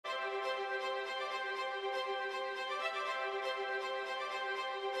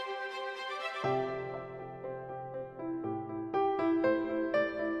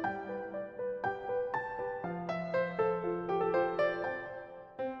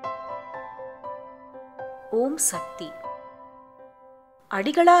ஓம் சக்தி.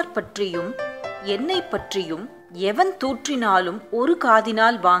 அடிகளார் பற்றியும் என்னை பற்றியும் எவன் தூற்றினாலும் ஒரு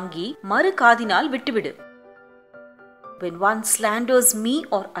காதினால் வாங்கி மறு காதினால் விட்டுவிடு. When one slanders me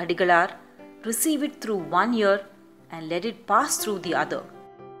or Adigalar, receive it through one ear and let it pass through the other.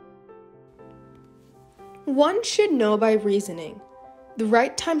 One should know by reasoning the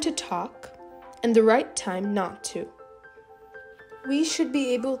right time to talk and the right time not to. We should be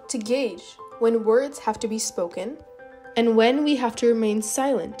able to gauge when words have to be spoken and when we have to remain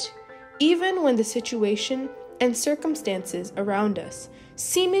silent, even when the situation and circumstances around us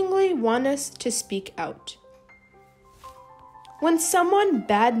seemingly want us to speak out. When someone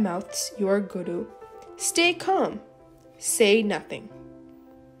badmouths your guru, stay calm, say nothing.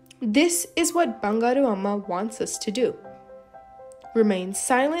 This is what Bangaru Amma wants us to do. Remain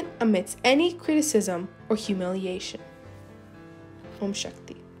silent amidst any criticism or humiliation. Om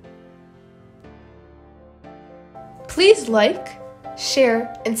Shakti. Please like,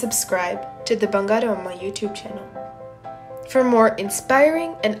 share, and subscribe to the Bangaru Amma YouTube channel for more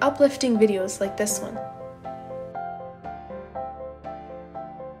inspiring and uplifting videos like this one.